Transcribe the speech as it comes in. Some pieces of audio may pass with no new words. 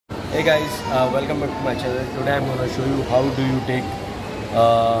Hey guys, welcome back to my channel. Today I'm going to show you how do you take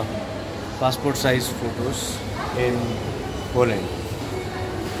uh, passport size photos in Poland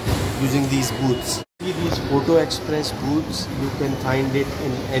using these booths. These Photo Express booths, you can find it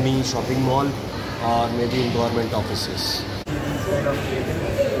in any shopping mall or maybe in government offices.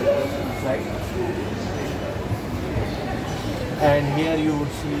 And here you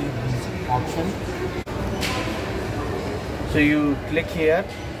would see this option. So you click here.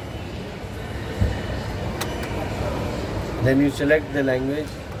 Then you select the language,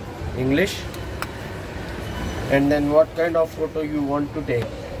 English, and then what kind of photo you want to take.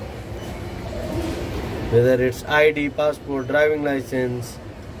 Whether it's ID, passport, driving license,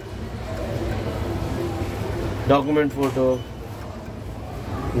 document photo,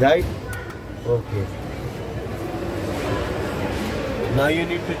 right? Okay. Now you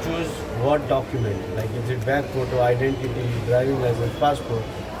need to choose what document, like is it back photo, identity, driving license, passport.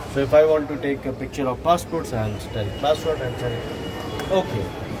 So if I want to take a picture of passports, I'll select passport and select OK.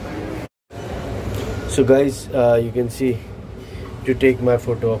 So guys, you can see to take my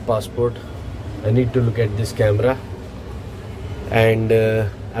photo of passport, I need to look at this camera, and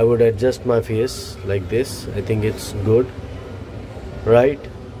I would adjust my face like this. I think it's good, right?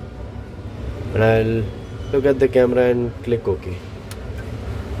 And I'll look at the camera and click OK.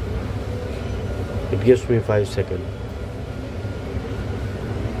 It gives me 5 seconds.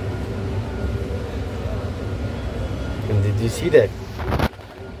 And did you see that?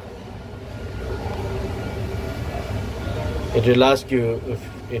 It will ask you if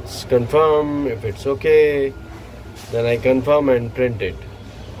it's confirmed, if it's okay. Then I confirm and print it,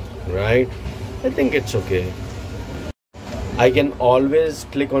 right? I think it's okay. I can always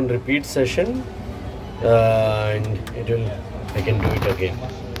click on repeat session and I can do it again.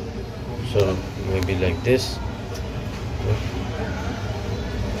 So maybe like this.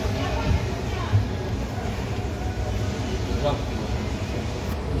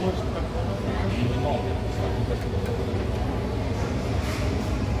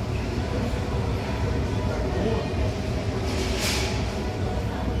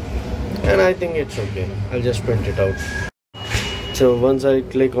 And I think it's okay. I'll just print it out. So once I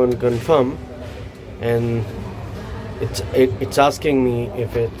click on confirm, and it's asking me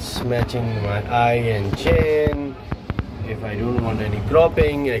if it's matching my eye and chin. If I don't want any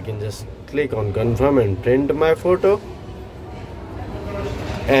cropping, I can just click on confirm and print my photo.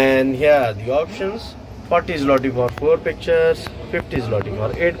 And here are the options: 40 zloty for 4 pictures, 50 zloty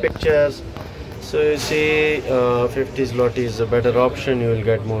for 8 pictures. So you see 50 zloty is a better option, you will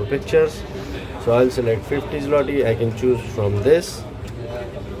get more pictures. So I'll select 50 zloty. I can choose from this.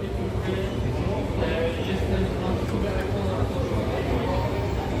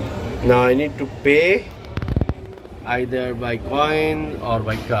 Now I need to pay either by coin or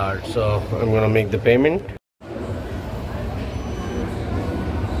by card. So I'm gonna make the payment.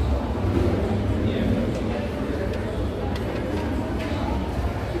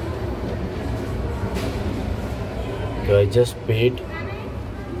 Okay, I just paid.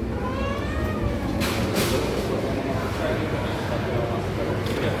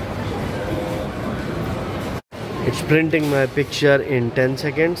 It's printing my picture in 10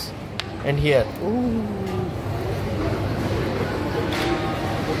 seconds. And here, ooh.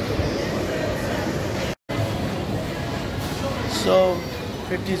 So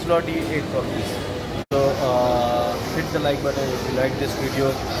 50 zloty, 8 copies. So hit the like button if you like this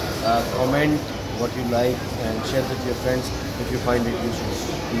video, comment what you like and share with your friends if you find it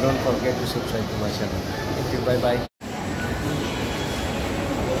useful. And don't forget to subscribe to my channel. Thank you, bye bye.